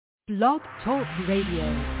Blog Talk Radio.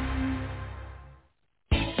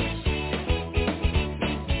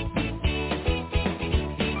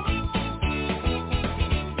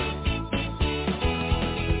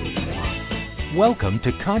 Welcome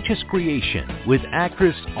to Conscious Creation with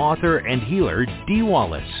actress, author, and healer Dee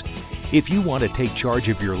Wallace. If you want to take charge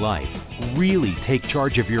of your life, really take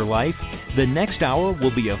charge of your life, the next hour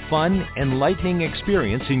will be a fun, enlightening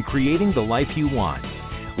experience in creating the life you want.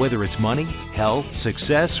 Whether it's money, health,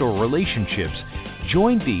 success, or relationships,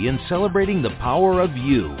 join Dee in celebrating the power of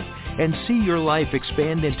you and see your life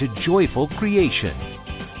expand into joyful creation.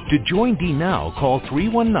 To join Dee now, call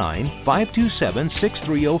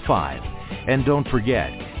 319-527-6305. And don't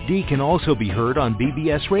forget, Dee can also be heard on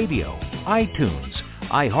BBS Radio, iTunes,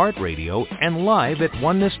 iHeartRadio, and live at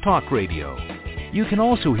Oneness Talk Radio. You can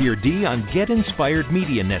also hear Dee on Get Inspired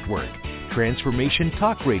Media Network, Transformation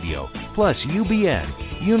Talk Radio, plus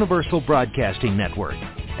UBN, Universal Broadcasting Network.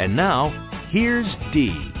 And now, here's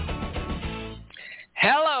Dee.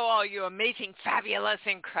 Hello, all you amazing, fabulous,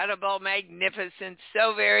 incredible, magnificent,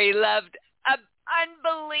 so very loved,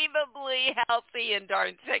 unbelievably healthy and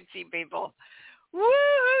darn sexy people.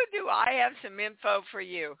 Woo-hoo, do I have some info for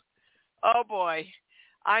you. Oh boy,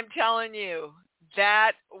 I'm telling you,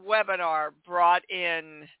 that webinar brought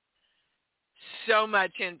in so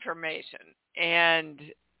much information, and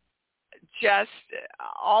just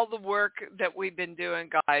all the work that we've been doing,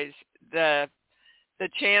 guys, the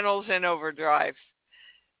channels in overdrive.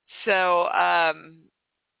 So I'm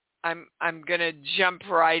going to jump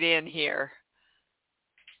right in here.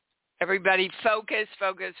 Everybody focus,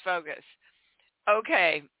 focus, focus.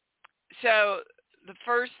 Okay, so the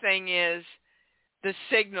first thing is the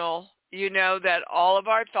signal. You know that all of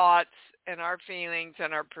our thoughts and our feelings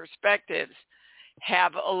and our perspectives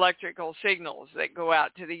have electrical signals that go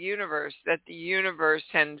out to the universe that the universe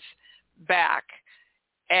sends back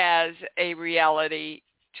as a reality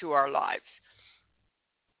to our lives.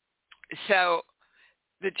 So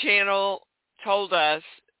the channel told us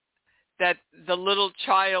that the little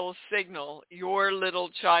child's signal, your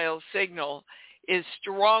little child's signal, is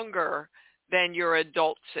stronger than your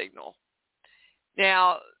adult signal.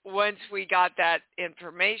 Now, once we got that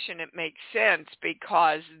information, it makes sense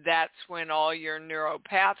because that's when all your neural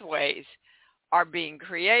pathways are being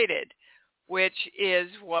created, which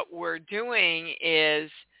is what we're doing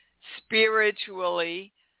is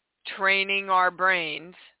spiritually training our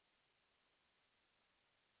brains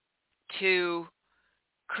to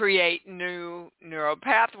create new neural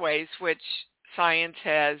pathways, which science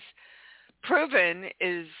has proven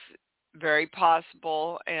is very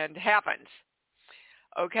possible and happens.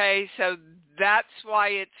 Okay, so that's why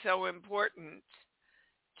it's so important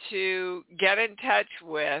to get in touch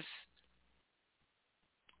with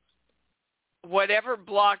whatever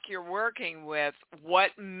block you're working with,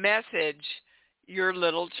 what message your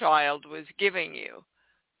little child was giving you,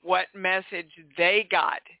 what message they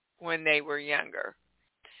got when they were younger.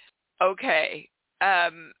 Okay,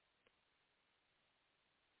 the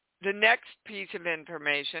next piece of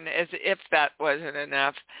information, as if that wasn't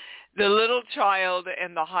enough, the little child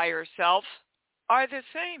and the higher self are the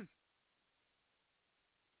same.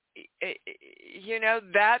 You know,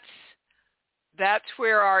 that's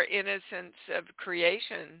where our innocence of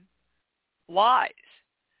creation lies.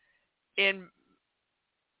 In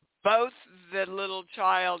both the little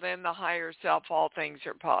child and the higher self, all things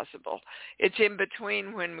are possible. It's in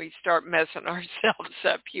between when we start messing ourselves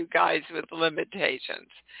up, you guys, with limitations.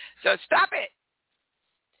 So stop it.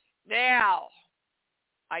 Now,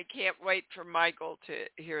 I can't wait for Michael to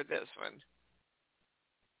hear this one.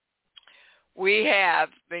 We have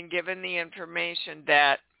been given the information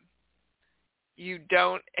that you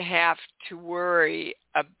don't have to worry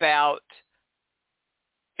about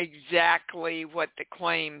exactly what the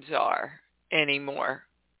claims are anymore.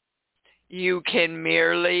 You can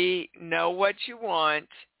merely know what you want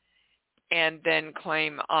and then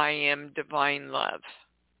claim, I am divine love.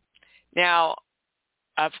 Now,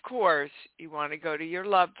 of course, you want to go to your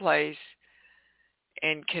love place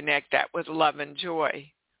and connect that with love and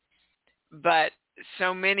joy. But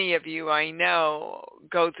so many of you I know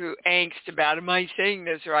go through angst about, am I saying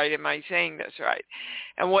this right? Am I saying this right?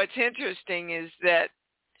 And what's interesting is that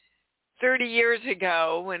 30 years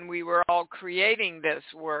ago, when we were all creating this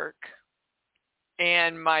work,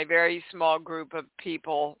 and my very small group of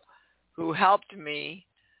people who helped me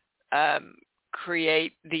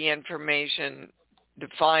create the information,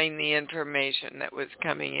 define the information that was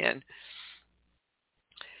coming in,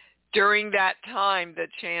 during that time, the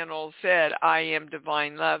channel said, I am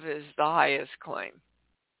divine love is the highest claim.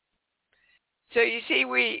 So you see,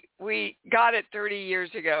 we got it 30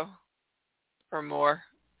 years ago or more.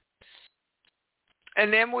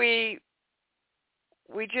 And then we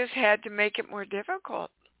just had to make it more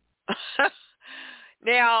difficult.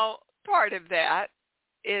 Now, part of that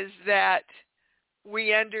is that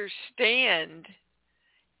we understand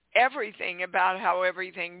everything about how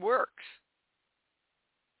everything works.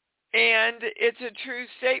 And it's a true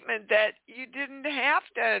statement that you didn't have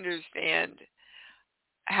to understand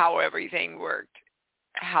how everything worked.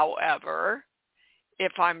 However,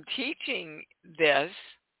 if I'm teaching this,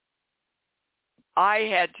 I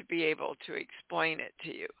had to be able to explain it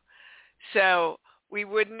to you. So we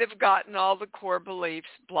wouldn't have gotten all the core beliefs,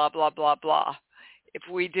 blah, blah, blah, blah, if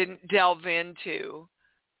we didn't delve into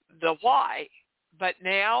the why. But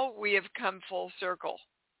now we have come full circle,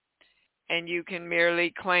 and you can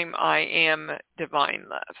merely claim I am divine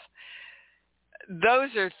love.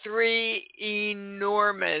 Those are 3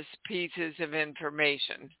 enormous pieces of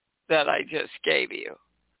information that I just gave you.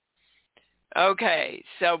 Okay,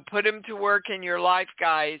 so put them to work in your life,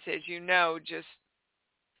 guys. As you know, just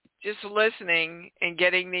listening and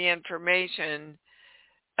getting the information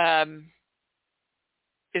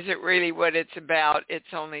isn't really what it's about.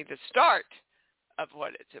 It's only the start of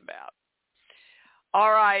what it's about.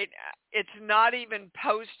 All right, it's not even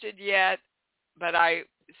posted yet, but I'm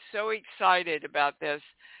so excited about this.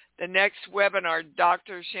 The next webinar,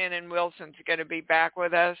 Dr. Shannon Wilson's going to be back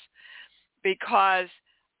with us, because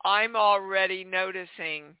I'm already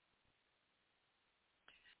noticing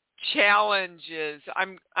challenges.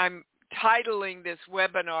 I'm titling this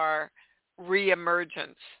webinar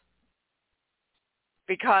Reemergence,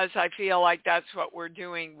 because I feel like that's what we're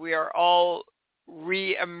doing. We are all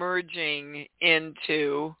emerging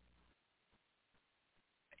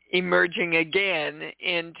again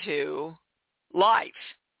into life.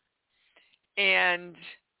 And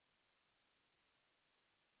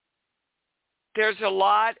there's a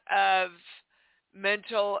lot of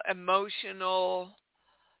mental, emotional,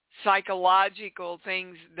 psychological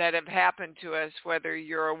things that have happened to us, whether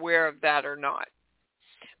you're aware of that or not.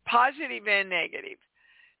 Positive and negative.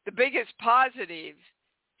 The biggest positive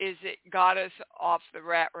is it got us off the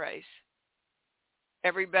rat race.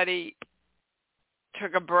 Everybody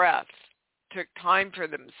took a breath, took time for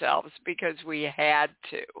themselves because we had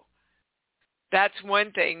to. That's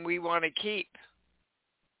one thing we want to keep.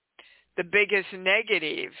 The biggest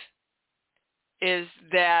negative is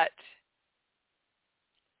that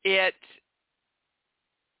it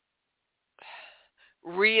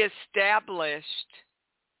reestablished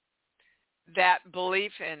that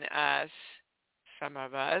belief in us, some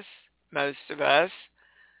of us, most of us,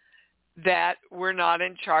 that we're not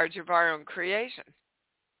in charge of our own creation,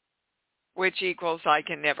 which equals I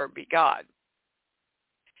can never be God.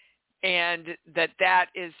 And that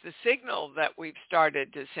is the signal that we've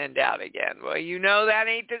started to send out again. Well, you know that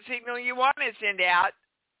ain't the signal you want to send out.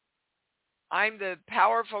 I'm the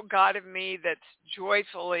powerful God of me that's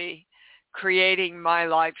joyfully creating my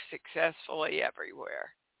life successfully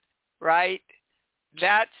everywhere, right?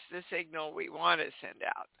 That's the signal we want to send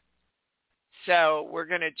out. So we're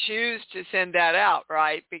going to choose to send that out,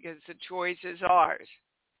 right? Because the choice is ours.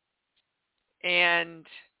 And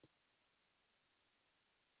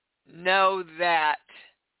know that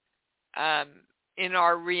in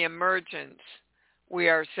our reemergence, we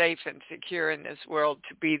are safe and secure in this world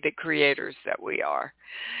to be the creators that we are.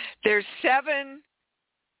 There's 7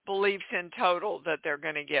 beliefs in total that they're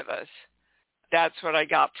going to give us. That's what I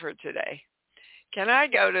got for today. Can I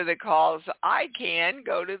go to the calls? I can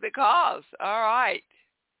go to the calls. All right.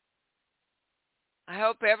 I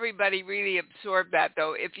hope everybody really absorbed that,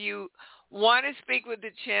 though. If you want to speak with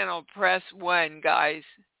the channel, press 1, guys,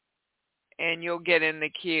 and you'll get in the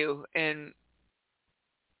queue. And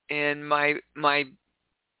my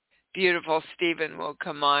beautiful Stephen will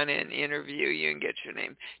come on and interview you and get your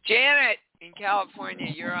name. Janet in California,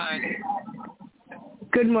 you're on.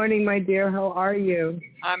 Good morning, my dear. How are you?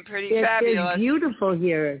 I'm pretty fabulous. It's beautiful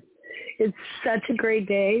here. It's such a great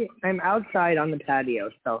day. I'm outside on the patio,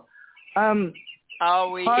 so.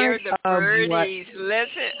 Oh, we hear the birdies.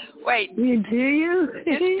 Listen, wait. Do you?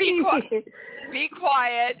 Just be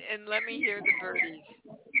quiet and let me hear the birdies.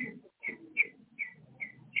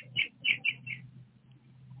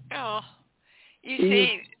 Oh, you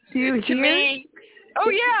see, to me, oh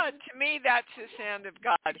yeah, to me that's the sound of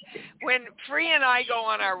God. When Free and I go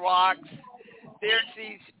on our walks, there's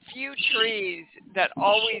these few trees that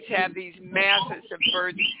always have these masses of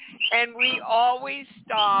birds, and we always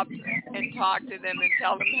stop and talk to them and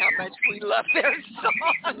tell them how much we love their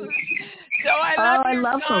songs. So I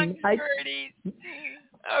love songs, birdies.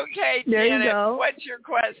 Okay, there Janet, you go. what's your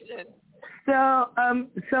question?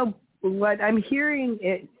 So what I'm hearing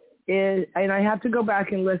is is, and I have to go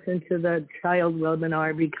back and listen to the child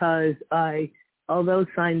webinar because although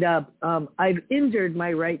signed up, I've injured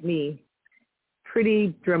my right knee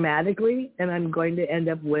pretty dramatically, and I'm going to end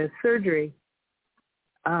up with surgery.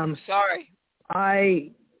 Sorry.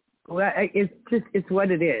 It's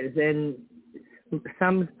what it is, and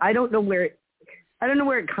I don't know where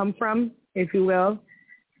it come from, if you will.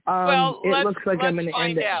 It looks like I'm going to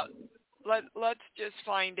end it. Let's just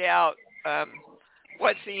find out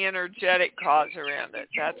what's the energetic cause around it.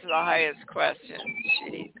 That's the highest question.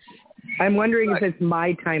 Jeez. I'm wondering if it's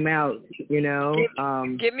my time out, you know.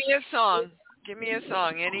 Give me a song. Give me a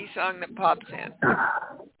song. Any song that pops in.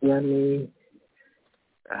 Let me.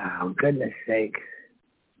 Oh, goodness sake.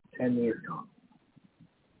 Send me a song.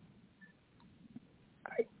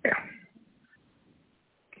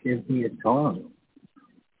 Give me a song.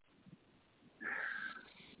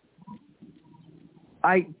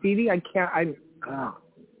 Dee Dee, I can't.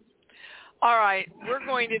 All right, we're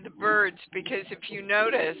going to the birds because if you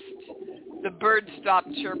noticed, the birds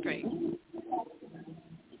stopped chirping.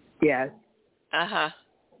 Yes. Uh-huh.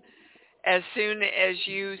 As soon as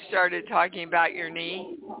you started talking about your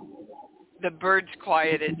knee, the birds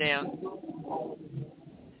quieted down.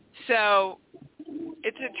 So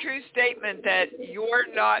it's a true statement that you're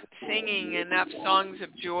not singing enough songs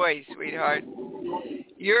of joy, sweetheart.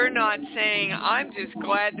 You're not saying, I'm just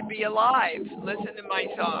glad to be alive. Listen to my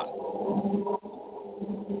song.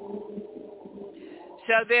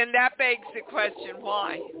 So then that begs the question,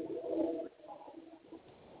 why?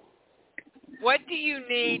 What do you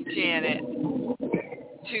need, Janet,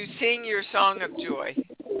 to sing your song of joy?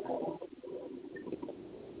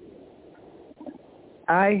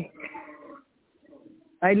 I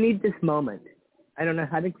need this moment. I don't know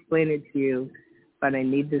how to explain it to you, but I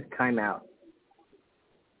need this time out.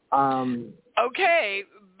 Okay,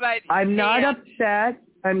 but I'm not upset.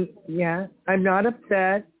 I'm not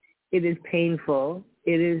upset. It is painful.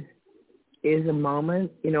 It is a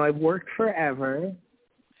moment. You know, I've worked forever.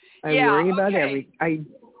 I worry about everything.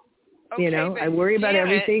 I worry about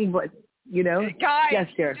everything, but guys, yes,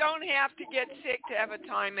 dear. You don't have to get sick to have a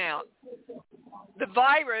timeout. The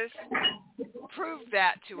virus proved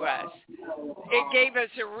that to us. It gave us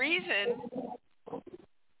a reason,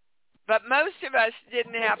 but most of us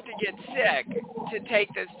didn't have to get sick to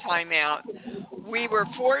take this time out. We were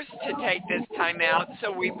forced to take this time out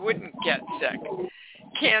so we wouldn't get sick.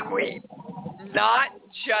 Can we not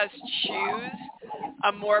just choose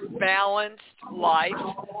a more balanced life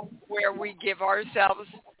where we give ourselves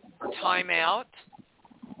time out?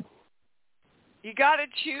 You got to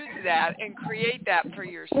choose that and create that for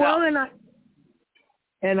yourself. Well,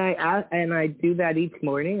 and I do that each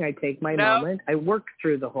morning. I take my moment. I work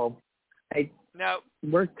through the whole.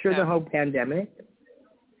 The whole pandemic.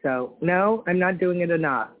 So no, I'm not doing it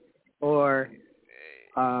enough. Or,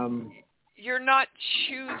 you're not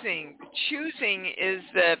choosing. Choosing is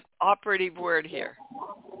the operative word here.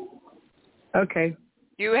 Okay.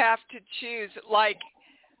 You have to choose. Like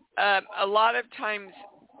a lot of times,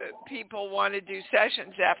 people want to do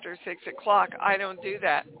sessions after 6 o'clock. I don't do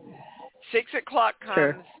that. 6 o'clock comes.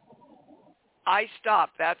 Sure. I stop.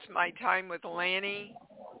 That's my time with Lanny.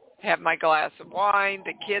 Have my glass of wine.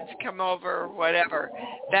 The kids come over, whatever.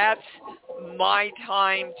 That's my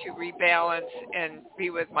time to rebalance and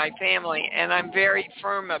be with my family. And I'm very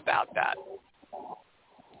firm about that.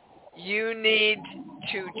 You need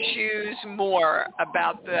to choose more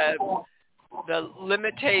about the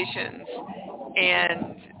limitations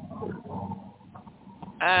and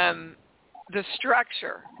the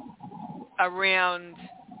structure around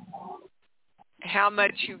how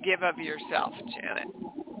much you give of yourself, Janet.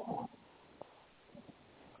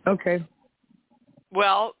 Okay.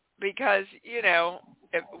 Well, because,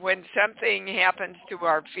 when something happens to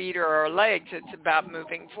our feet or our legs, it's about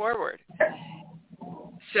moving forward.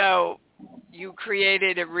 So you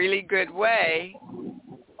created a really good way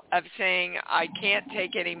of saying, I can't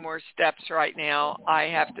take any more steps right now. I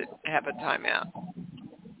have to have a timeout.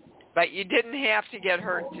 But you didn't have to get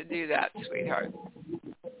hurt to do that, sweetheart.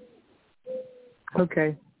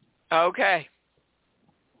 Okay. Okay.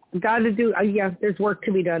 Got to do. There's work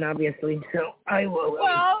to be done, obviously. So I will.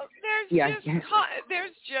 Well,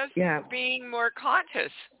 there's just being more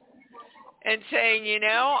conscious and saying,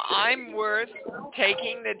 I'm worth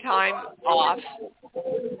taking the time off,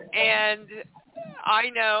 and I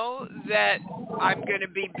know that I'm going to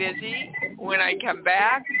be busy when I come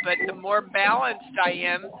back, but the more balanced I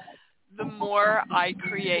am, the more I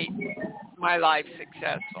create my life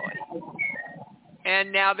successfully.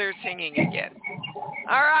 And now they're singing again.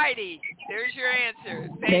 All righty. There's your answer.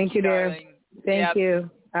 Thank you, dear. darling. Thank you.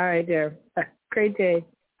 All right, dear. Great day.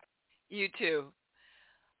 You too.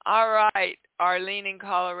 All right. Arlene in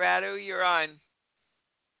Colorado, you're on.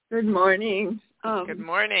 Good morning. Good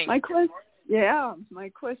morning. My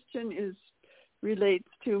question relates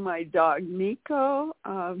to my dog Nico.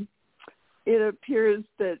 It appears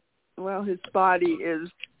that his body is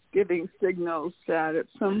giving signals that at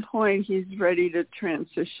some point he's ready to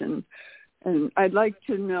transition, and I'd like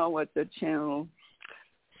to know what the channel,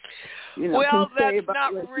 well, can say that's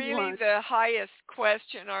about not really the highest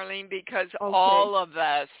question, Arlene, because okay. all of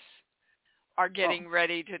us are getting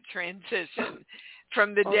ready to transition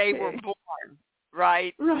from the day we're born,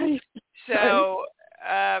 right? Right. So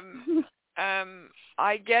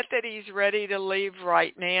I get that he's ready to leave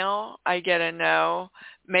right now. I get a no,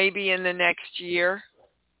 maybe in the next year.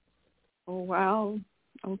 Oh, wow.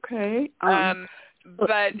 Okay. But,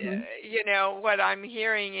 what I'm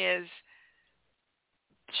hearing is,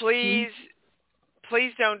 please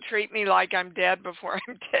don't treat me like I'm dead before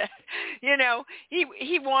I'm dead.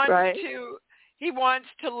 He wants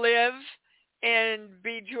to live and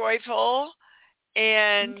be joyful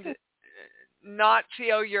and not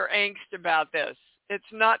feel your angst about this.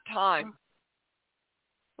 It's not time.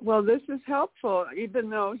 Well, this is helpful, even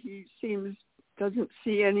though he doesn't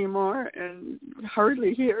see anymore and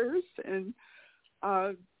hardly hears, and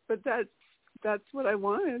but that's what I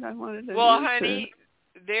wanted. I wanted an answer. Honey,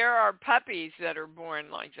 there are puppies that are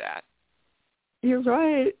born like that. You're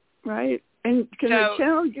right. And can the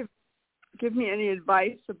channel give me any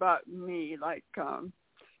advice about me, like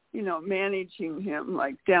managing him,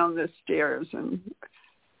 like down the stairs and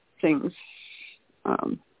things?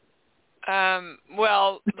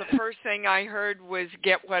 Well, the first thing I heard was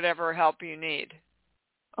get whatever help you need.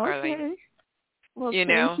 Okay. Arlene. Well,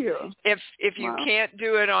 thank you. If you can't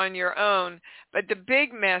do it on your own, but the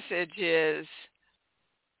big message is,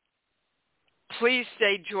 please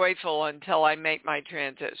stay joyful until I make my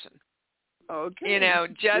transition. Okay.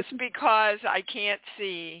 Just because I can't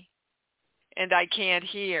see and I can't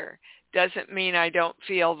hear doesn't mean I don't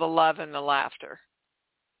feel the love and the laughter.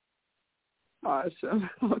 Awesome.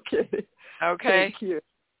 Okay. Okay. Thank you.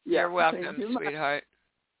 You're welcome, sweetheart.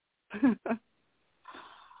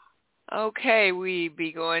 Okay, we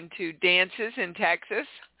be going to Dances in Texas.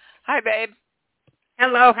 Hi, babe.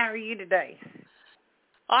 Hello, how are you today?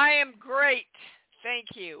 I am great. Thank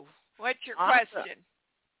you. What's your question?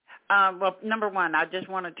 Well, number one, I just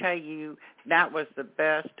want to tell you that was the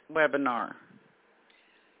best webinar.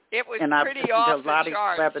 It was and pretty off the charts, a lot of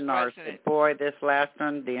webinars, wasn't it? Boy, this last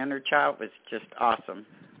one, The Inner Child, was just awesome.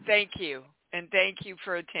 Thank you, and thank you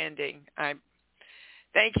for attending.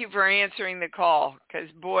 Thank you for answering the call,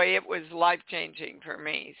 because, boy, it was life-changing for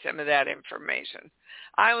me, some of that information.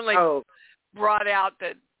 I only brought out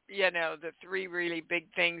the three really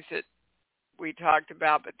big things that we talked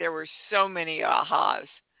about, but there were so many ahas.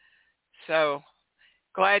 So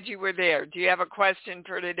glad you were there. Do you have a question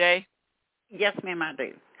for today? Yes, ma'am, I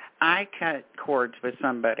do. I cut cords with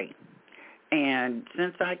somebody, and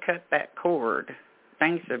since I cut that cord,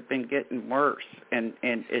 things have been getting worse, and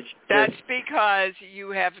it's just... That's because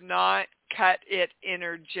you have not cut it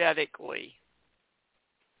energetically.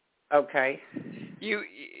 Okay. You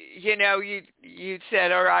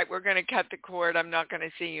said, all right, we're going to cut the cord. I'm not going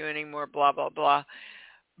to see you anymore, blah, blah, blah.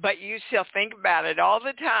 But you still think about it all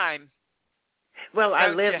the time. Well, I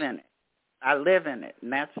live in it. I live in it,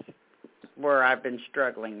 and that's where I've been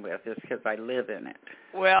struggling with, is because I live in it.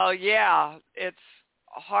 Well, yeah, it's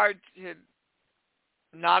hard to...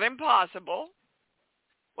 Not impossible.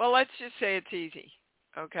 Well, let's just say it's easy.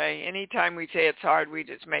 Okay? Anytime we say it's hard, we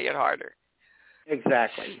just make it harder.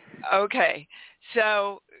 Exactly. Okay.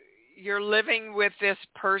 So you're living with this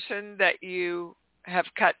person that you have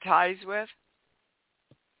cut ties with?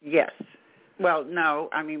 Yes. Well, no.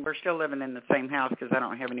 I mean, we're still living in the same house because I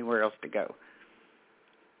don't have anywhere else to go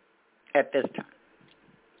at this time.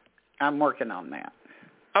 I'm working on that.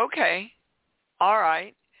 Okay. All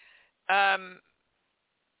right.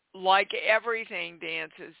 Like everything,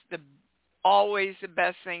 Dances, always the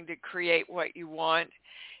best thing to create what you want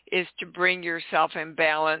is to bring yourself in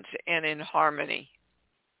balance and in harmony.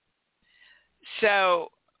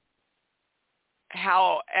 So,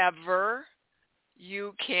 however,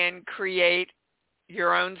 you can create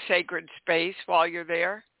your own sacred space while you're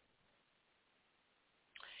there,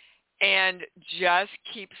 and just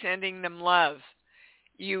keep sending them love.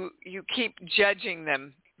 You keep judging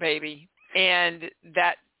them, baby, and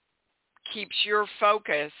that keeps your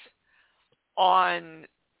focus on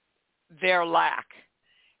their lack,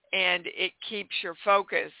 and it keeps your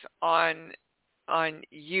focus on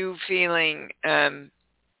you feeling,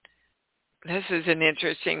 this is an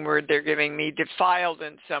interesting word they're giving me, defiled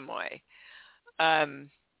in some way.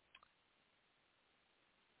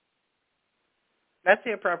 That's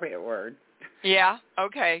the appropriate word. Yeah.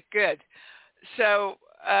 Okay. Good. So,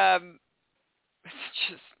 it's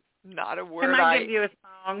just not a word. Can I give you a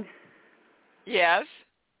song? Yes.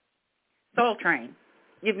 Soul Train.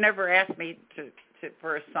 You've never asked me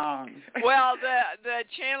for a song. Well, the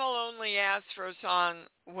channel only asks for a song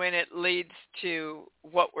when it leads to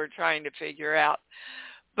what we're trying to figure out.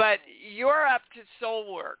 But you're up to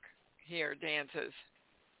soul work here, Dances.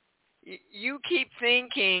 You keep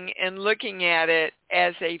thinking and looking at it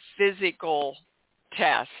as a physical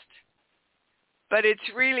test, but it's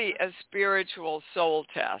really a spiritual soul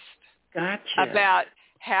test. Gotcha. About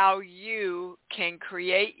how you can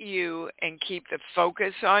create you and keep the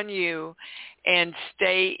focus on you and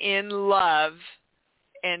stay in love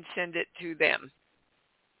and send it to them.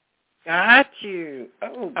 Got you.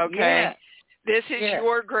 Oh, okay. Yeah. This is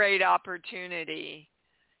your great opportunity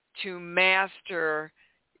to master,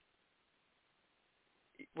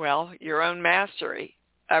 well, your own mastery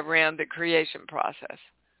around the creation process.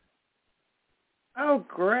 Oh,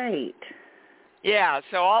 great. Yeah,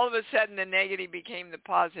 so all of a sudden the negative became the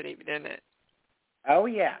positive, didn't it? Oh,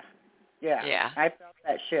 yeah. Yeah. Yeah. I felt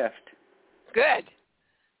that shift. Good.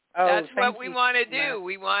 Oh, That's what we you want to so do. much.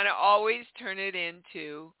 We want to always turn it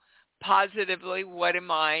into positively, what am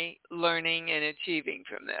I learning and achieving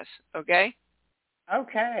from this, okay?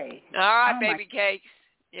 Okay. All right, Oh, baby cakes.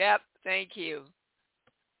 Yep, thank you.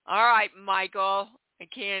 All right, Michael. I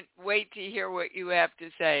can't wait to hear what you have to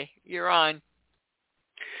say. You're on.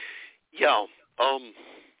 Yeah.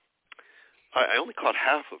 I only caught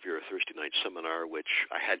half of your Thursday night seminar, which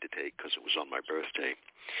I had to take because it was on my birthday.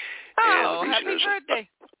 Oh, happy birthday.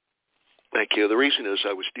 Thank you. The reason is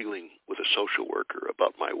I was dealing with a social worker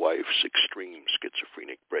about my wife's extreme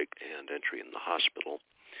schizophrenic break and entry in the hospital.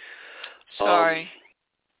 Sorry.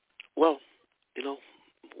 Well,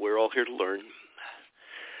 we're all here to learn.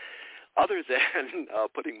 Other than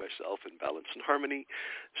putting myself in balance and harmony,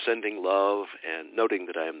 sending love, and noting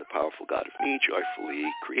that I am the powerful God of me, joyfully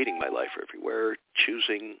creating my life everywhere,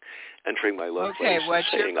 choosing, entering my love place, and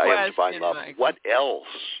saying I am divine love. Michael? What else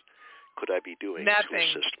could I be doing Nothing.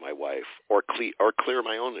 to assist my wife or clear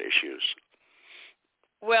my own issues?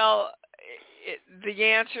 Well, the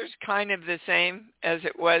answer is kind of the same as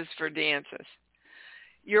it was for Dances.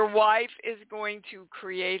 Your wife is going to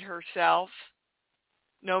create herself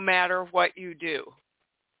no matter what you do.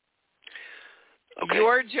 Okay.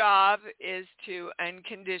 Your job is to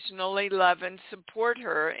unconditionally love and support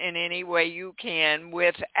her in any way you can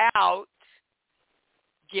without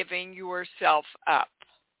giving yourself up.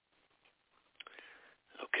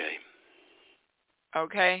 Okay.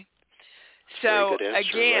 Okay? So, very good answer,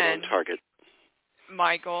 again, right on target.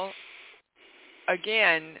 Michael,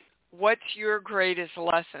 again, what's your greatest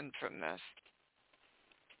lesson from this?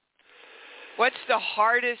 What's the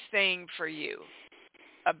hardest thing for you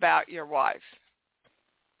about your wife?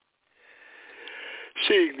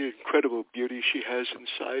 Seeing the incredible beauty she has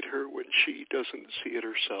inside her when she doesn't see it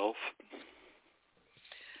herself.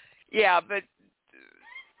 Yeah, but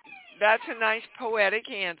that's a nice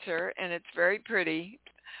poetic answer, and it's very pretty.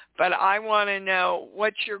 But I want to know,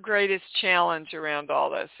 what's your greatest challenge around all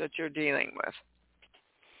this that you're dealing with?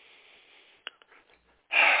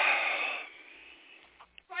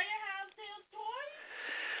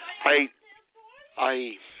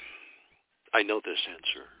 I know this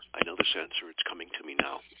answer. I know this answer. It's coming to me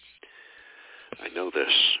now. I know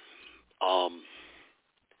this.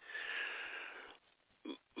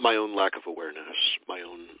 My own lack of awareness, my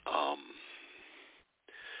own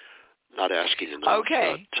not asking enough.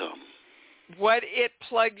 Okay. What it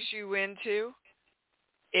plugs you into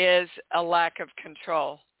is a lack of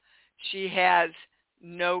control. She has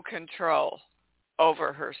no control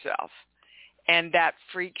over herself. And that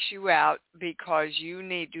freaks you out because you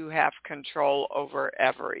need to have control over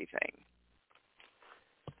everything.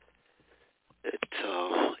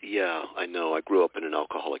 Yeah, I know. I grew up in an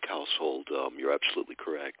alcoholic household. You're absolutely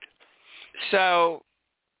correct. So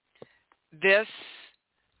this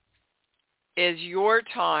is your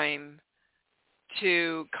time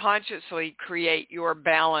to consciously create your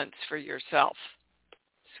balance for yourself,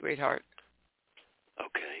 sweetheart.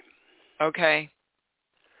 Okay.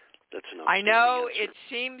 That's enough. I know it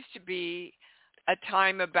seems to be a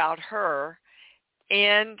time about her,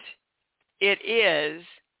 and it is,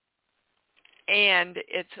 and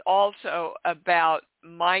it's also about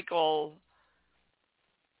Michael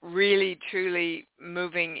really, truly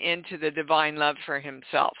moving into the divine love for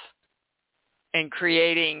himself and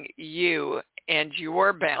creating you and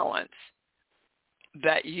your balance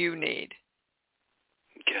that you need.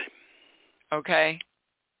 Okay?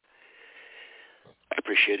 I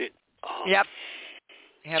appreciate it. Yep.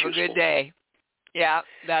 Have a good day. Yeah,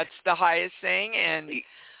 that's the highest thing, and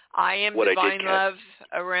I am divine love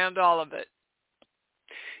around all of it.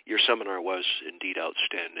 Your seminar was indeed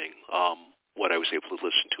outstanding. What I was able to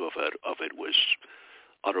listen to of it was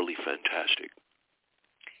utterly fantastic.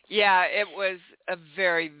 Yeah, it was a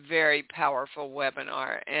very, very powerful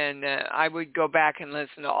webinar, and I would go back and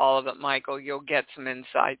listen to all of it, Michael. You'll get some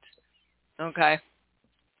insights, okay,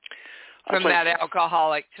 from that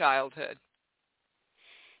alcoholic childhood.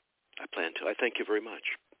 I plan to. I thank you very much.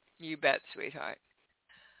 You bet, sweetheart.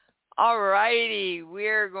 All righty,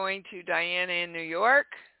 we're going to Diana in New York.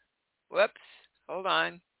 Whoops, hold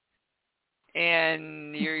on.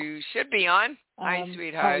 And you should be on. Hi,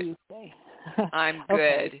 sweetheart. How are you today? I'm good.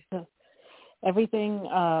 Okay. So everything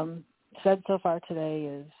said so far today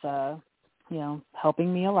is,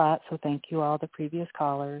 helping me a lot. So thank you all the previous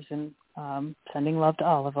callers, and sending love to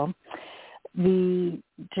all of them. The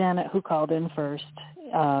Janet who called in first,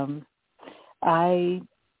 I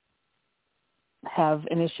have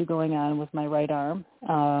an issue going on with my right arm.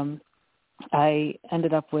 I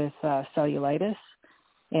ended up with cellulitis,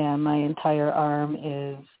 and my entire arm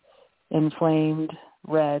is inflamed,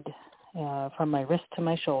 red, from my wrist to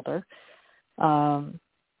my shoulder.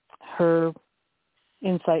 Her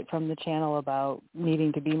insight from the channel about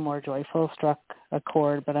needing to be more joyful struck a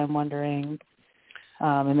chord, but I'm wondering,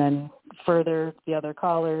 and then further, the other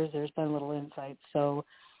callers, there's been little insights. So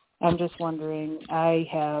I'm just wondering, I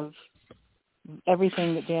have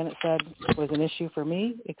everything that Janet said was an issue for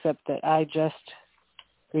me, except that I just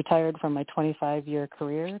retired from my 25-year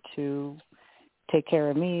career to take care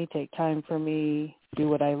of me, take time for me, do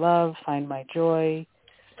what I love, find my joy.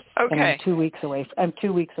 Okay. And I'm 2 weeks away. I'm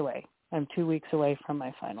 2 weeks away from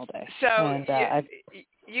my final day. So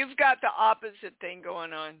you've got the opposite thing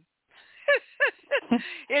going on.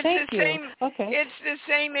 It's the same. Okay. It's the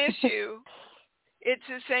same issue. It's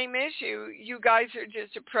the same issue. You guys are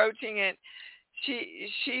just approaching it.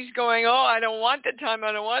 She's going, oh, I don't want the time.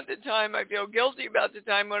 I don't want the time. I feel guilty about the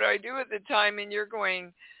time. What do I do with the time? And you're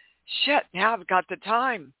going, shit, now I've got the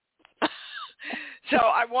time. So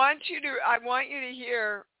I want you to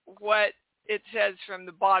hear what it says from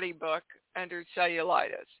the body book under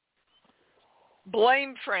cellulitis.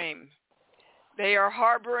 Blame frame. They are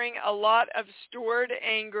harboring a lot of stored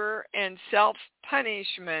anger and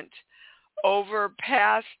self-punishment over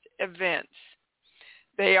past events.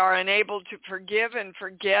 They are unable to forgive and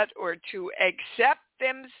forget or to accept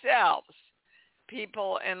themselves,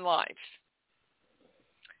 people, and life.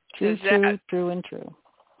 True and true.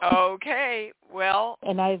 Okay, well.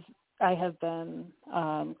 And I have been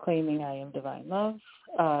claiming I am divine love.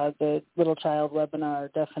 The little child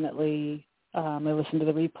webinar, definitely, I listened to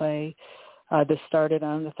the replay. This started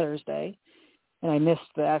on the Thursday, and I missed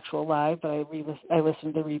the actual live, but I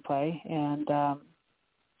listened to the replay, and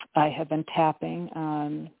I have been tapping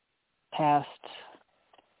on past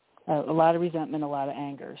a lot of resentment, a lot of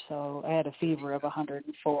anger. So I had a fever of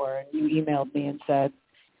 104, and you emailed me and said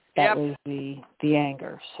that was the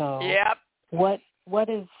anger. So what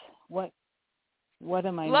am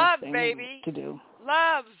I missing baby. To do?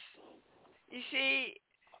 Love. You see,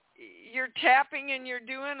 you're tapping and you're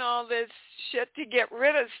doing all this shit to get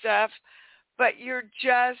rid of stuff, but you're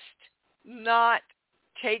just not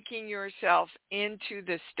taking yourself into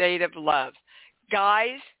the state of love.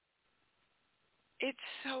 Guys, it's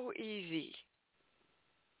so easy.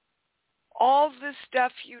 All the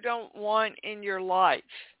stuff you don't want in your life,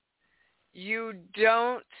 you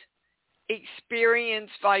don't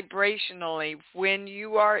experience vibrationally when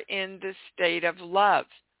you are in the state of love.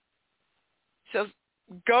 So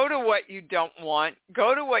go to what you don't want.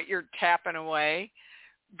 Go to what you're tapping away.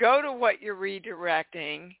 Go to what you're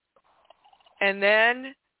redirecting. And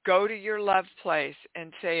then go to your love place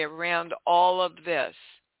and say, around all of this,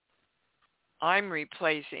 I'm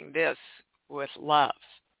replacing this with love.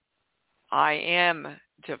 I am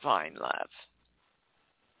divine love.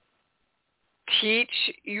 Teach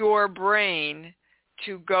your brain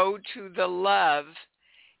to go to the love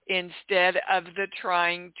instead of the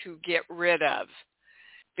trying to get rid of,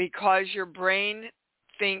 because your brain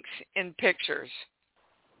thinks in pictures.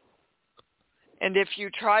 And if you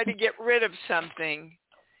try to get rid of something,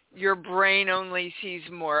 your brain only sees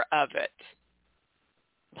more of it.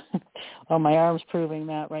 Well, my arm's proving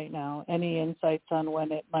that right now. Any insights on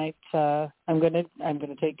when it might? I'm gonna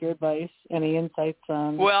take your advice. Any insights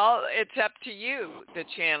on? Well, it's up to you. The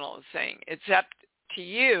channel is saying it's up to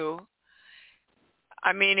you.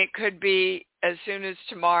 I mean, it could be as soon as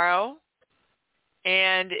tomorrow,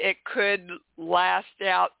 and it could last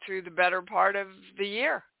out through the better part of the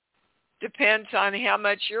year. Depends on how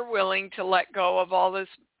much you're willing to let go of all this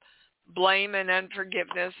blame and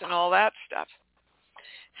unforgiveness and all that stuff.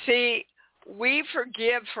 See, we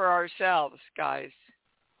forgive for ourselves, guys.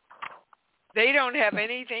 They don't have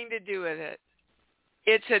anything to do with it.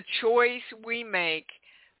 It's a choice we make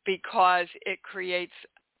because it creates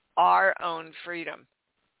our own freedom.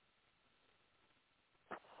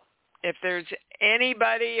 If there's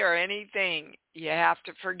anybody or anything you have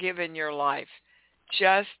to forgive in your life,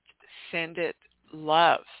 just send it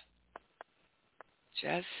love.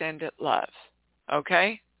 Just send it love.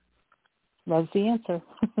 Okay? Love's the answer.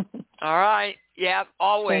 All right. Yeah,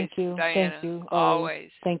 always, Thank you. Diana. Thank you. Always.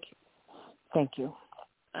 Thank you. Thank you.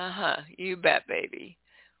 You bet, baby.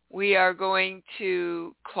 We are going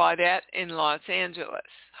to Claudette in Los Angeles.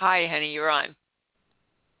 Hi, honey. You're on.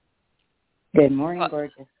 Good morning,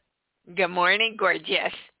 gorgeous. Good morning,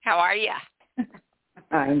 gorgeous. How are you?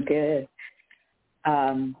 I'm good.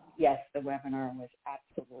 Yes, the webinar was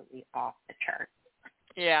absolutely off the chart.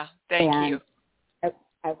 Yeah, thank you.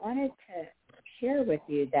 I wanted to share with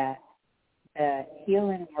you that the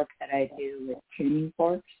healing work that I do with tuning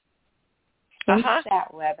forks, since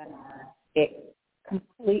that webinar, it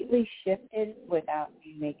completely shifted without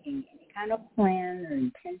me making any kind of plan or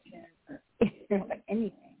intention or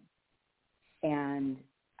anything. And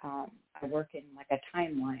I work in like a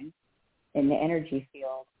timeline in the energy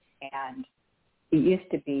field, and it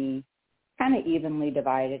used to be kind of evenly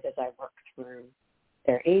divided as I worked through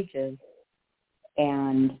their ages,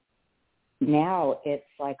 and now it's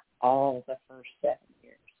like all the first 7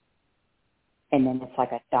 years, and then it's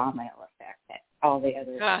like a domino effect that all the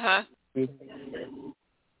other because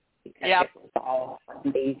it was all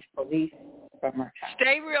from these beliefs from our childhood.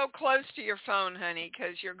 Stay real close to your phone, honey,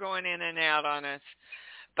 because you're going in and out on us.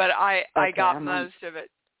 But I got most of it.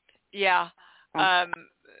 Yeah,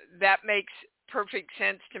 that makes perfect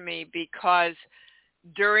sense to me because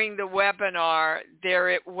during the webinar,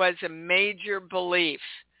 it was a major belief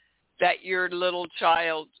that your little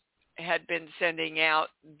child had been sending out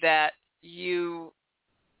that you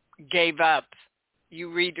gave up, you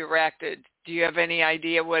redirected. Do you have any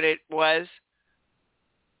idea what it was?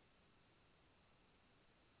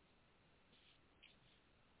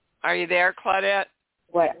 Are you there, Claudette?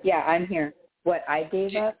 What? Yeah, I'm here. What I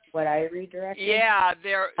gave up, what I redirected? Yeah,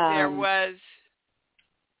 there was.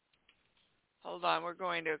 Hold on, we're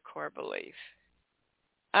going to a core belief.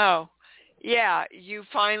 Oh, yeah, you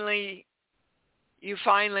finally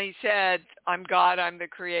said, I'm God, I'm the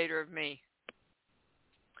creator of me.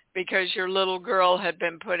 Because your little girl had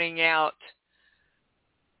been putting out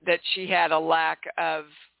that she had a lack of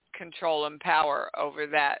control and power over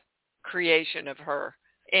that creation of her.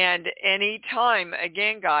 And any time,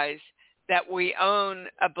 again, guys, that we own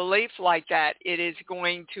a belief like that, it is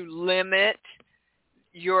going to limit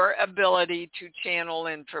your ability to channel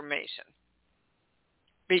information.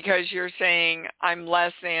 Because you're saying, I'm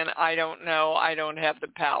less than, I don't know, I don't have the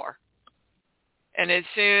power. And as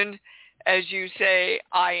soon as you say,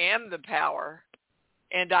 I am the power,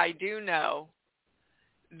 and I do know,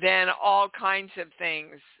 then all kinds of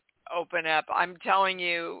things open up. I'm telling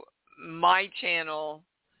you, my channel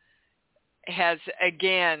has,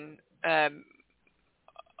 again,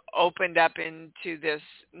 opened up into this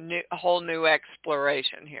whole new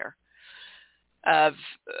exploration here of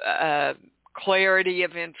clarity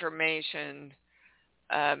of information,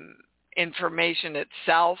 information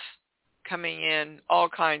itself coming in, all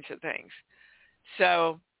kinds of things.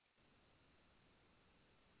 So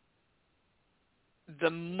the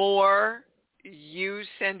more you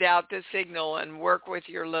send out the signal and work with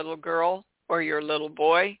your little girl or your little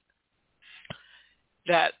boy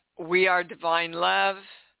that we are divine love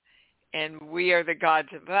and we are the gods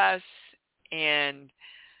of us, and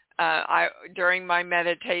during my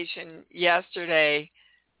meditation yesterday,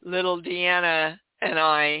 little Deanna and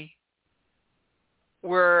I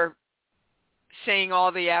were saying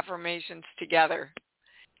all the affirmations together,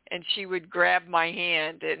 and she would grab my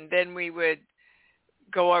hand, and then we would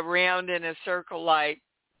go around in a circle like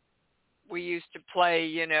we used to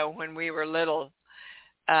play, when we were little,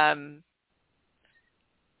 and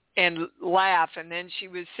laugh. And then she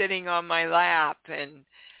was sitting on my lap, and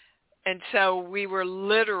so we were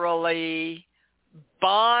literally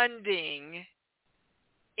bonding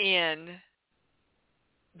in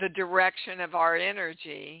the direction of our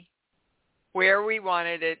energy, where we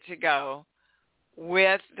wanted it to go,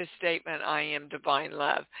 with the statement, I am divine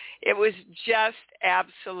love. It was just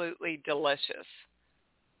absolutely delicious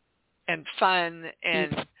and fun.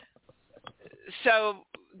 And so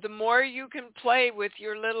the more you can play with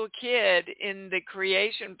your little kid in the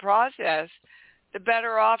creation process, the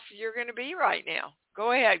better off you're going to be right now.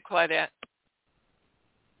 Go ahead, Claudette.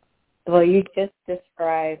 Well, you just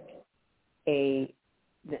described the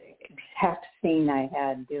exact same pain I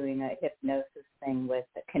had doing a hypnosis thing with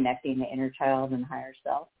connecting the inner child and higher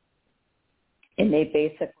self. And they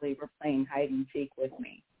basically were playing hide and seek with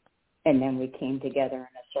me. And then we came together in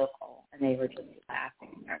a circle, and they were just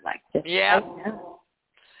laughing. They're like, yeah. Right now.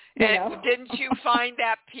 And didn't you find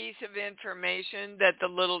that piece of information that the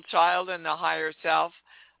little child and the higher self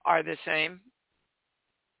are the same?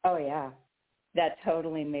 Oh, yeah. That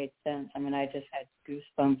totally made sense. I mean, I just had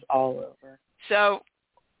goosebumps all over. So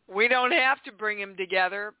we don't have to bring them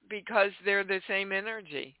together because they're the same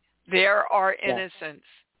energy. They're our innocence.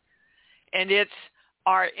 And it's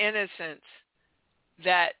our innocence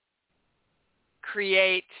that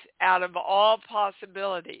creates out of all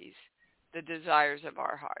possibilities the desires of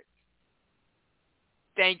our heart.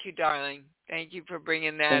 Thank you, darling. Thank you for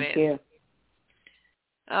bringing that in. Thank you.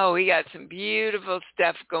 Oh, we got some beautiful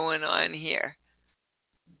stuff going on here.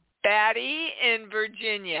 Batty in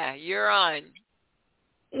Virginia, you're on.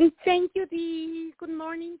 Thank you, Dee. Good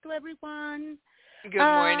morning to everyone. Good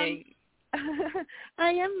morning. I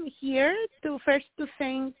am here to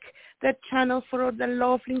thank the channel for all the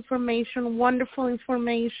lovely information, wonderful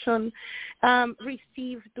information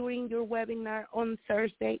received during your webinar on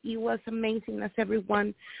Thursday. It was amazing, as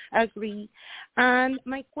everyone agreed. And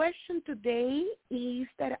my question today is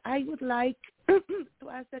that I would like to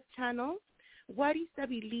ask the channel, what is the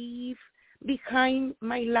belief behind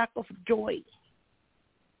my lack of joy?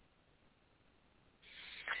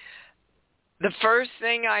 The first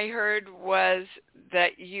thing I heard was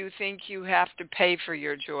that you think you have to pay for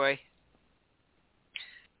your joy,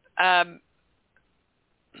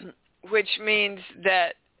 which means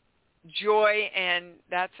that joy and,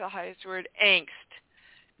 that's the highest word, angst.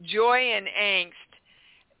 Joy and angst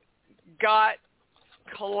got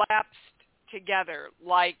collapsed together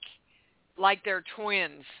like they're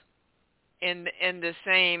twins in the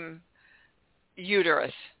same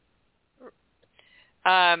uterus.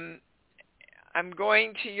 I'm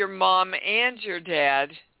going to your mom and your dad.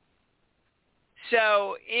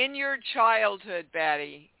 So in your childhood,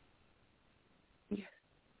 Batty,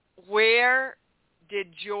 where did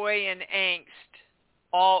joy and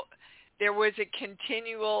angst there was a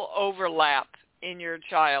continual overlap in your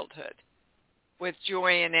childhood with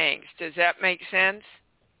joy and angst. Does that make sense?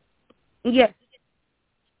 Yes.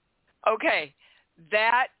 Okay.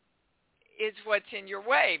 That is what's in your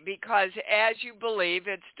way, because as you believe,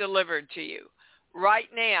 it's delivered to you. Right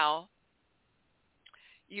now,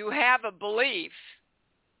 you have a belief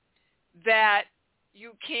that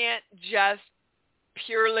you can't just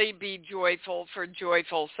purely be joyful for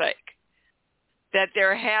joyful sake, that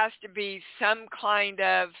there has to be some kind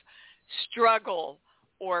of struggle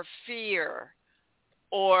or fear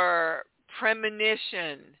or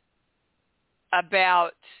premonition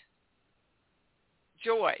about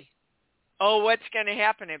joy. Oh, what's going to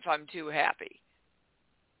happen if I'm too happy?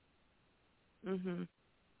 Mm-hmm.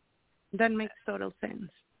 That makes total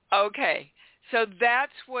sense. Okay. So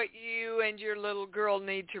that's what you and your little girl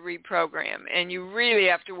need to reprogram. And you really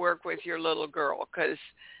have to work with your little girl, because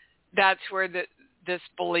that's where this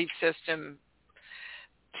belief system...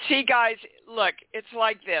 See, guys, look, it's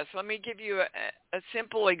like this. Let me give you a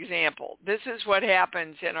simple example. This is what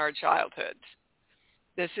happens in our childhoods.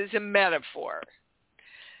 This is a metaphor.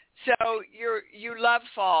 So you love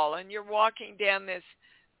fall, and you're walking down this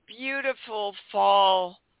beautiful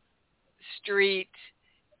fall street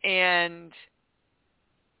and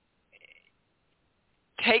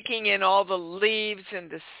taking in all the leaves and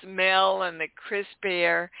the smell and the crisp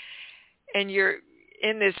air, and you're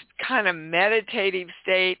in this kind of meditative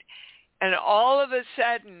state, and all of a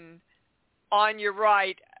sudden on your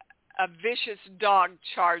right, a vicious dog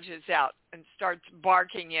charges out and starts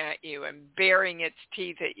barking at you and baring its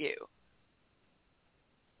teeth at you.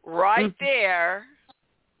 Right there,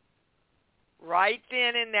 right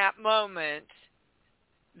then in that moment,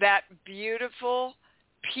 that beautiful,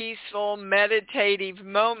 peaceful, meditative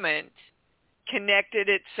moment connected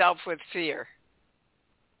itself with fear.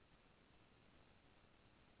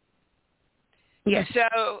 Yes.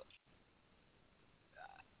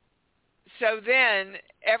 So then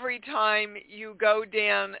every time you go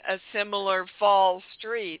down a similar fall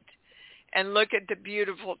street and look at the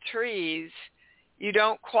beautiful trees, you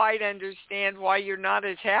don't quite understand why you're not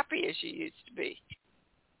as happy as you used to be.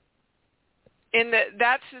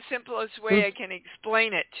 That's the simplest way I can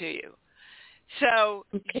explain it to you. So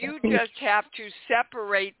you just have to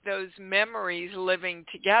separate those memories living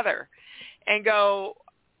together and go,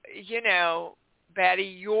 Batty,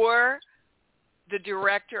 you're the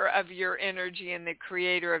director of your energy and the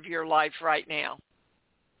creator of your life right now.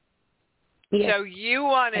 Yes. So you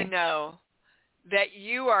want to know that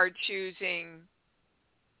you are choosing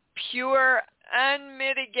pure,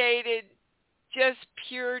 unmitigated, just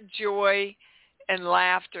pure joy and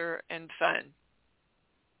laughter and fun.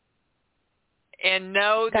 And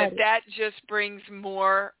know that just brings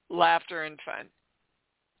more laughter and fun.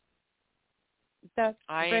 That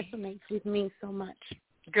resonates with me so much.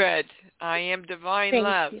 Good. I am divine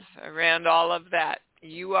love around all of that.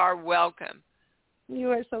 You are welcome. You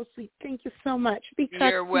are so sweet. Thank you so much.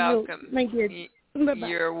 You're welcome. My dear. Bye-bye.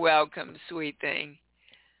 You're welcome, sweet thing.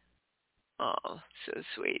 Oh, so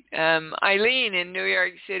sweet. Eileen in New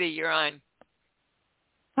York City, you're on.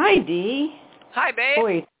 Hi, Dee. Hi, babe.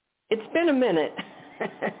 Boy, it's been a minute. Good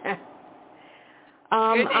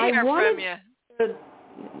to hear from you.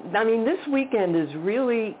 I mean, this weekend is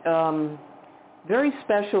really very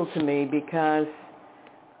special to me because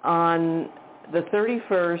on the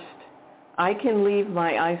 31st, I can leave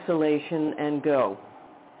my isolation and go.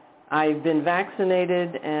 I've been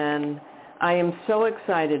vaccinated, and I am so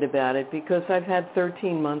excited about it because I've had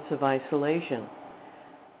 13 months of isolation.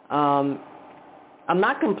 I'm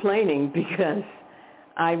not complaining because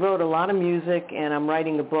I wrote a lot of music, and I'm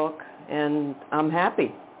writing a book, and I'm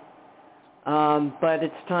happy. But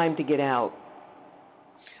it's time to get out.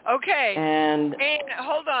 Okay. And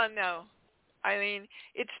hold on, though, Eileen.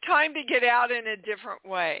 It's time to get out in a different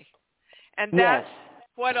way. And that's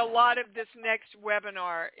what a lot of this next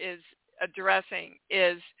webinar is addressing,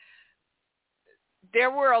 is there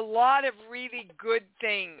were a lot of really good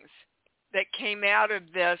things that came out of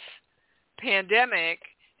this pandemic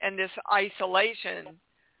and this isolation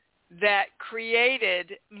that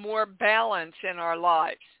created more balance in our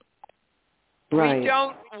lives. Right. We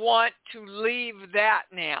don't want to leave that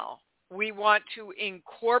now. We want to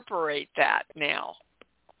incorporate that now.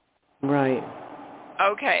 Right.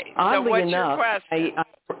 Okay. Oddly so what's enough, your question?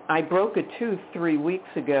 I broke a tooth 3 weeks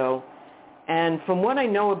ago, and from what I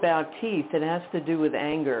know about teeth, it has to do with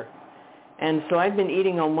anger. And so I've been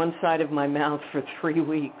eating on one side of my mouth for 3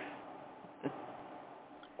 weeks.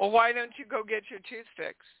 Well, why don't you go get your tooth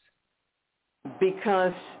fixed?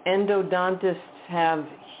 Because endodontists have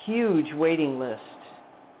huge waiting lists.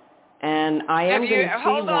 And I am going to see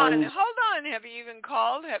Hold on. Have you even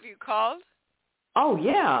called? Have you called? Oh,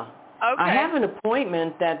 yeah. Okay. I have an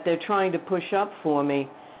appointment that they're trying to push up for me,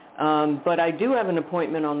 but I do have an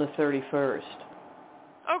appointment on the 31st.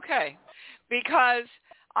 Okay. Because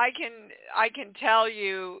I can tell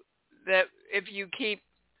you that if you keep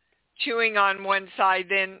chewing on one side,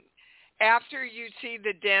 then after you see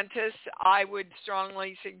the dentist, I would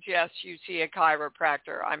strongly suggest you see a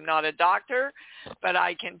chiropractor. I'm not a doctor, but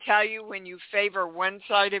I can tell you when you favor one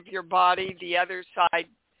side of your body, the other side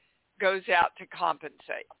goes out to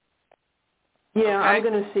compensate. Yeah, okay? I'm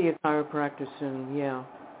going to see a chiropractor soon, yeah.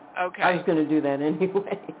 Okay. I was going to do that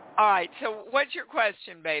anyway. All right, so what's your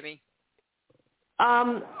question, baby?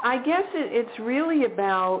 I guess it's really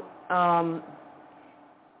about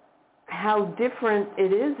how different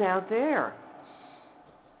it is out there.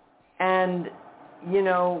 And, you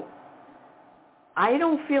know, I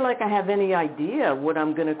don't feel like I have any idea what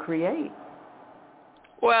I'm going to create.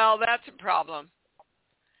 Well, that's a problem.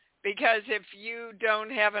 Because if you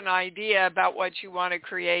don't have an idea about what you want to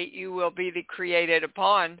create, you will be created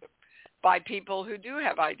upon by people who do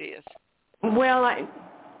have ideas. Well,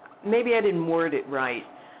 maybe I didn't word it right.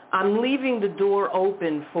 I'm leaving the door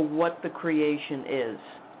open for what the creation is.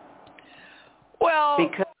 Well,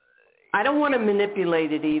 because I don't want to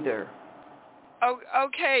manipulate it either. Oh,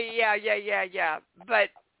 okay, yeah. But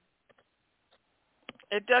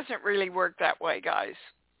it doesn't really work that way, guys.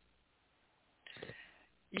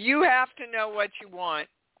 You have to know what you want,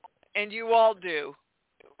 and you all do.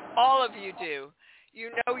 All of you do. You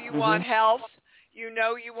know you want health. You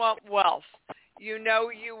know you want wealth. You know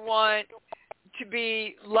you want to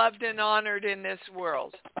be loved and honored in this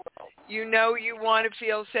world. You know you want to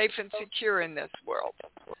feel safe and secure in this world.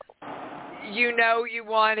 You know you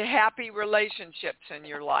want happy relationships in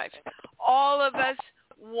your life. All of us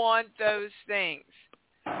want those things.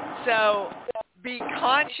 So be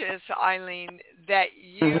conscious, Eileen, that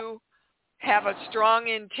you have a strong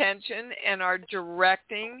intention and are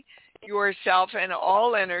directing yourself and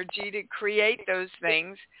all energy to create those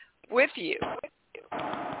things with you.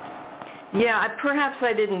 Yeah, perhaps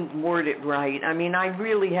I didn't word it right. I mean, I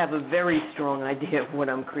really have a very strong idea of what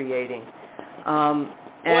I'm creating. Well,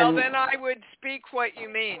 then I would speak what you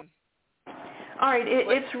mean. All right,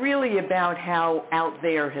 it's really about how out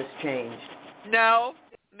there has changed. No,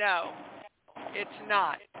 it's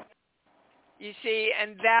not. You see,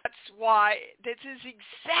 and that's why, this is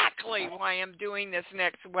exactly why I'm doing this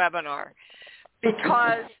next webinar.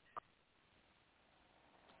 Because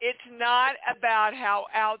it's not about how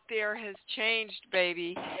out there has changed,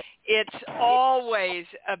 baby. it's always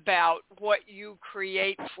about what you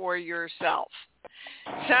create for yourself.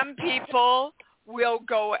 Some people will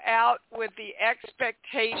go out with the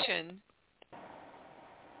expectation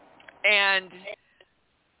and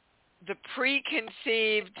the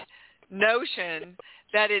preconceived notion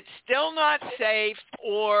that it's still not safe,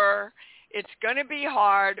 or it's going to be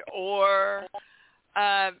hard, or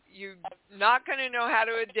you're not going to know how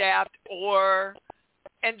to adapt,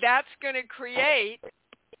 and that's going to create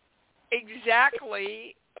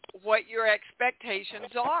exactly what your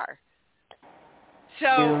expectations are.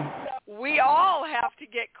 So we all have to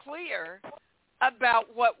get clear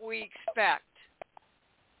about what we expect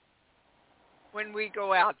when we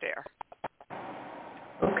go out there.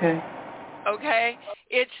 Okay?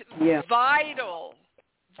 It's vital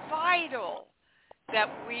that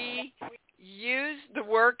we use the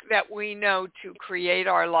work that we know to create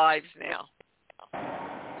our lives now.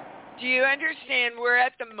 Do you understand we're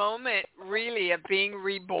at the moment really of being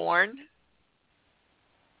reborn?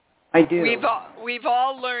 I do. We've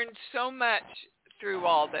all learned so much through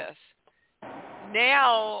all this.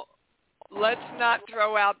 Now, let's not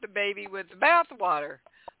throw out the baby with the bathwater.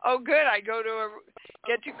 Oh, good, I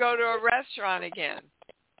get to go to a restaurant again.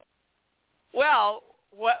 Well,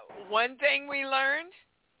 one thing we learned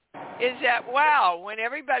is that, wow, when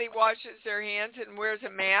everybody washes their hands and wears a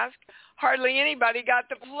mask, hardly anybody got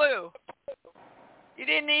the flu. You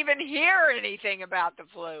didn't even hear anything about the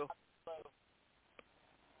flu.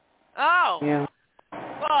 Oh. Yeah.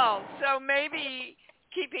 Well, so maybe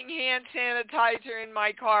keeping hand sanitizer in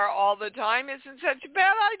my car all the time isn't such a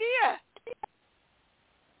bad idea.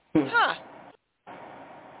 Huh.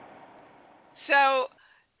 So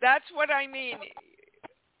that's what I mean.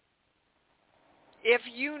 If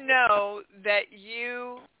you know that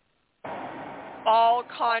you all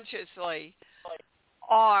consciously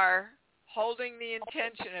are holding the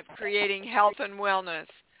intention of creating health and wellness,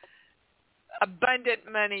 abundant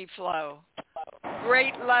money flow,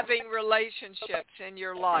 great loving relationships in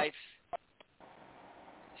your life,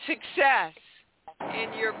 success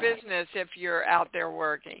in your business if you're out there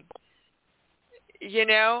working,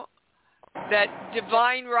 that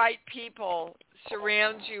divine right people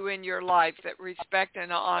surround you in your life that respect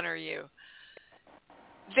and honor you,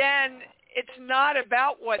 then it's not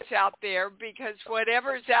about what's out there, because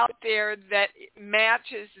whatever's out there that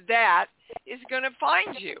matches that is going to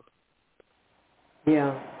find you.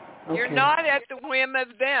 Yeah. Okay. You're not at the whim of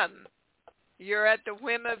them. You're at the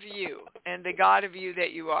whim of you and the God of you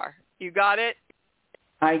that you are. You got it?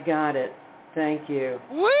 I got it. Thank you.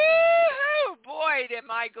 Woo-hoo! Boy, am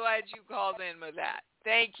I glad you called in with that.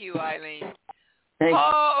 Thank you, Eileen. Thank you.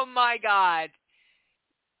 Oh, my God.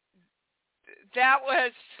 That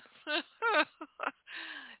was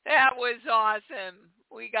that was awesome.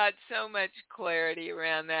 We got so much clarity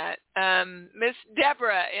around that. Miss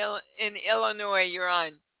Deborah in Illinois, you're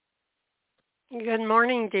on. Good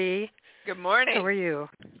morning, Dee. Good morning. How are you?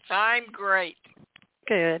 I'm great.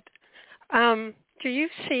 Good. Do you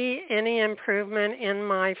see any improvement in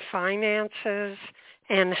my finances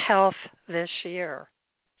and health this year?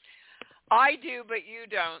 I do, but you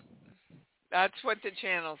don't. That's what the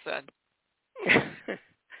channel said.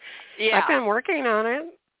 Yeah. I've been working on it.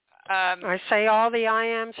 I say all the I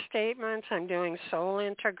am statements. I'm doing soul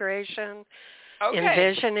integration,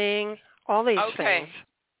 envisioning, all these things.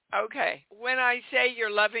 Okay. When I say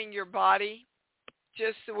you're loving your body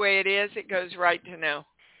just the way it is, it goes right to no.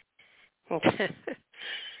 Yes,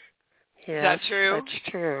 is that true? That's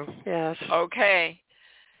true, yes. Okay.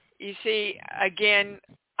 You see, again,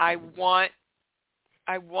 I want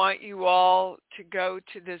you all to go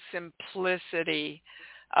to the simplicity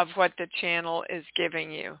of what the channel is giving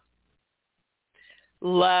you.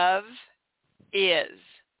 Love is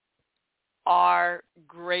our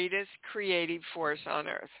greatest creative force on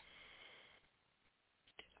earth.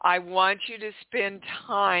 I want you to spend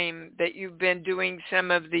time that you've been doing some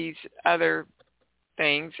of these other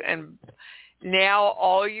things, and now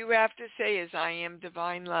all you have to say is, I am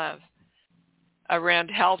divine love. Around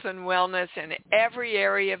health and wellness in every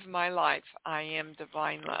area of my life, I am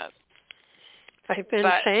divine love. I've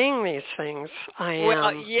been saying these things. I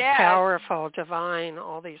am powerful, divine,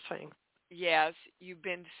 all these things. Yes, you've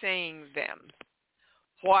been saying them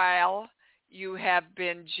while you have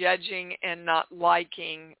been judging and not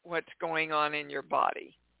liking what's going on in your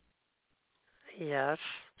body. Yes,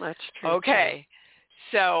 that's true. Okay,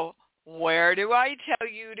 so where do I tell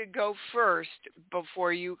you to go first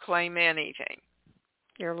before you claim anything?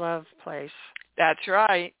 Your love place. That's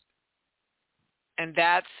right. And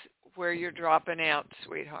that's where you're dropping out,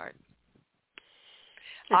 sweetheart.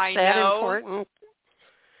 It's important.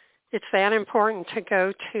 it's that important to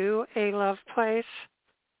go to a love place?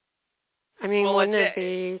 I mean, wouldn't it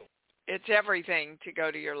be... It's everything to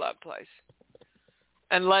go to your love place.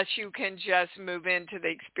 Unless you can just move into the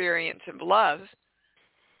experience of love,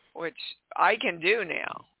 which I can do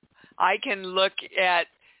now. I can look at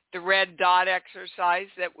the red dot exercise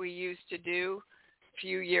that we used to do a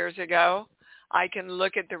few years ago. I can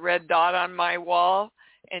look at the red dot on my wall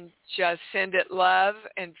and just send it love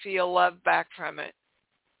and feel love back from it.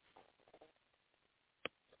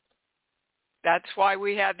 That's why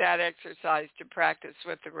we had that exercise to practice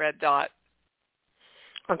with the red dot.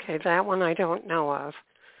 Okay, that one I don't know of.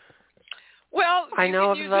 Well, I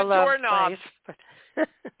know of use the a love doorknob. place.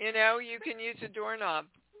 You know, you can use a doorknob.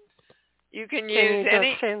 You can use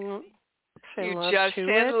any. Send you love just to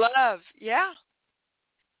send it? love, yeah.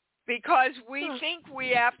 Because we think we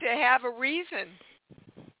have to have a reason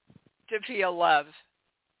to feel love.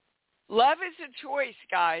 Love is a choice,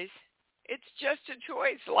 guys. It's just a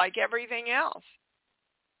choice, like everything else.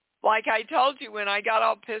 Like I told you when I got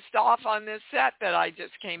all pissed off on this set that I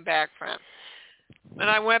just came back from. And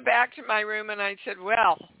I went back to my room and I said,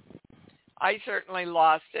 well, I certainly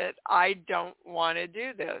lost it. I don't want to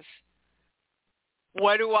do this.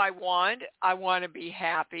 What do I want? I want to be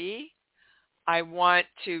happy. I want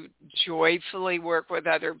to joyfully work with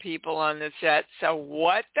other people on the set. So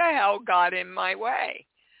what the hell got in my way?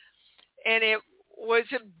 And it was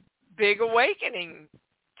a big awakening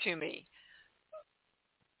to me.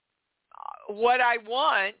 What I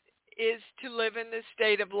want is to live in the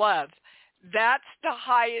state of love. That's the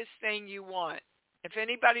highest thing you want. If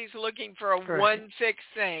anybody's looking for a one fixed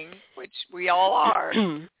thing, which we all are,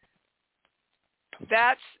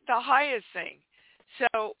 that's the highest thing.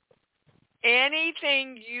 So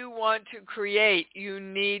anything you want to create, you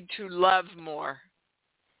need to love more.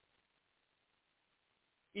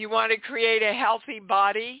 You want to create a healthy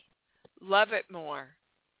body? Love it more.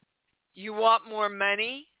 You want more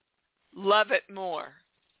money? Love it more.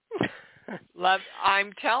 Love.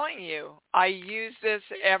 I'm telling you, I use this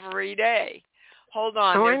every day. Hold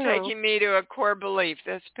on, they're taking me to a core belief.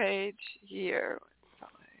 This page here, 5,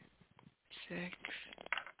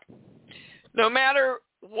 6. No matter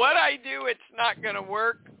what I do, it's not going to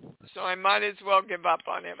work, so I might as well give up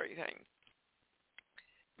on everything.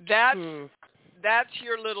 That's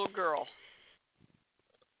your little girl.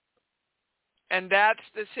 And that's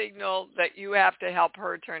the signal that you have to help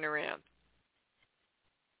her turn around.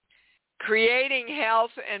 Creating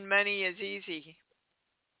health and money is easy.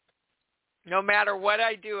 No matter what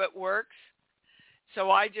I do, it works.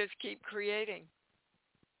 So I just keep creating.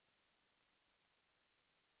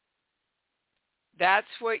 That's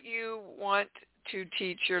what you want to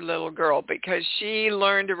teach your little girl, because she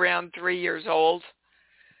learned around 3 years old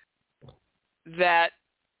that,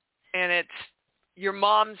 and it's your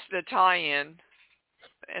mom's the tie-in,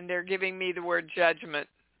 and they're giving me the word judgment.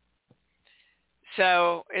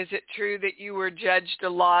 So is it true that you were judged a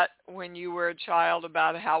lot when you were a child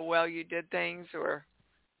about how well you did things, or?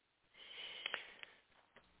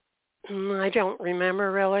 I don't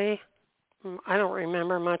remember really. I don't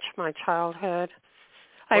remember much of my childhood.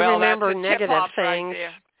 I remember negative things. Right,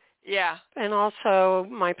 yeah. And also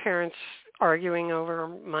my parents arguing over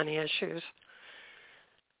money issues.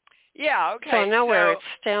 Yeah, okay. So I know where it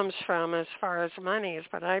stems from as far as monies,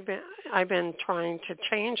 but I've been trying to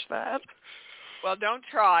change that. Well, don't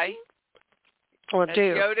try. Well, as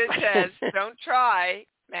do. Yoda says, don't try,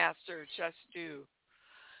 Master, just do.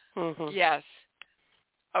 Mm-hmm. Yes.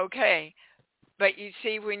 Okay. But you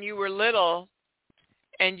see, when you were little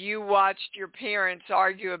and you watched your parents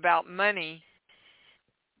argue about money,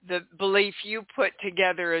 the belief you put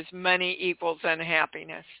together is money equals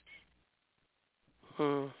unhappiness.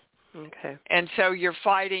 Okay. And so you're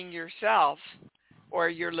fighting yourself, or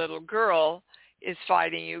your little girl is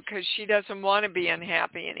fighting you because she doesn't want to be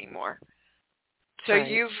unhappy anymore. So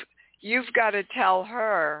you've got to tell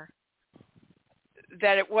her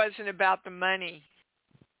that it wasn't about the money.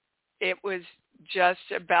 It was just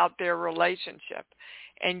about their relationship.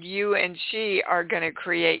 And you and she are going to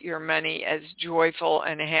create your money as joyful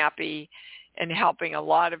and happy and helping a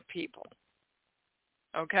lot of people.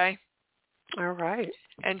 Okay? All right.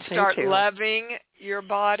 And start loving your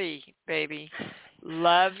body, baby.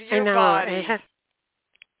 Love your body.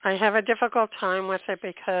 I have a difficult time with it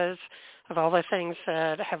because of all the things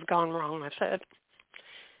that have gone wrong with it.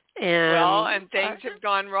 And things have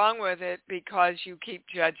gone wrong with it because you keep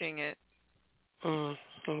judging it.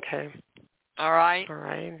 Okay. All right? All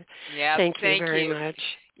right. Yeah, thank you very much.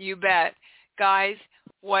 You bet. Guys,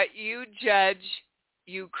 what you judge,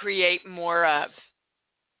 you create more of.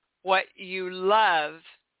 What you love,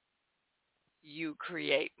 you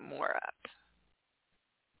create more of.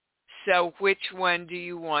 So which one do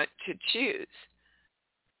you want to choose?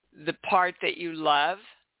 The part that you love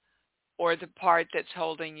or the part that's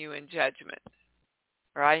holding you in judgment?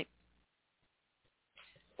 Right?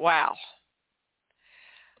 Wow.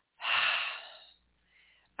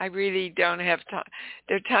 I really don't have time.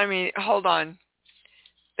 They're telling me, hold on.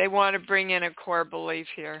 They want to bring in a core belief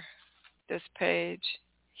here. This page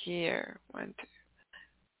here. 1, 2.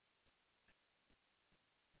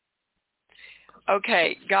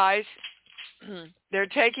 Okay, guys, they're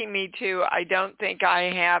taking me to, I don't think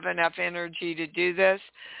I have enough energy to do this,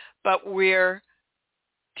 but we're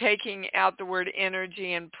taking out the word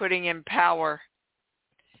energy and putting in power.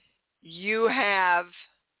 You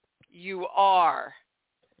are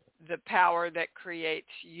the power that creates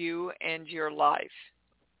you and your life.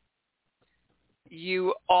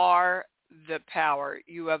 You are the power.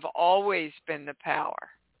 You have always been the power.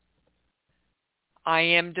 I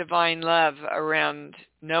am divine love around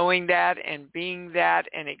knowing that and being that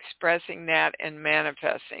and expressing that and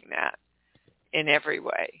manifesting that in every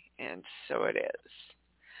way. And so it is.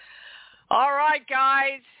 All right,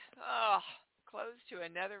 guys. Oh, close to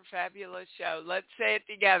another fabulous show. Let's say it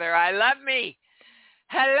together. I love me.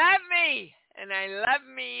 I love me. And I love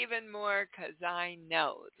me even more because I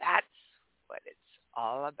know that's what it's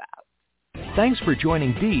all about. Thanks for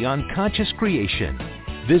joining Dee on Conscious Creation.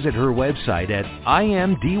 Visit her website at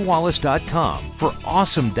imdwallace.com for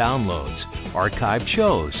awesome downloads, archived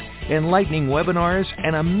shows, enlightening webinars,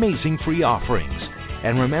 and amazing free offerings.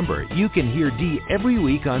 And remember, you can hear Dee every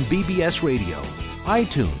week on BBS Radio,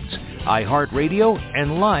 iTunes, iHeartRadio,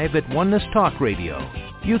 and live at Oneness Talk Radio.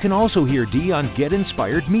 You can also hear Dee on Get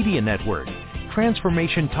Inspired Media Network,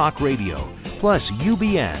 Transformation Talk Radio, plus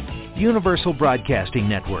UBN, Universal Broadcasting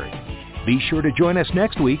Network. Be sure to join us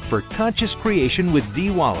next week for Conscious Creation with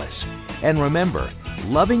Dee Wallace. And remember,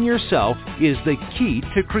 loving yourself is the key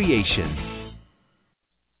to creation.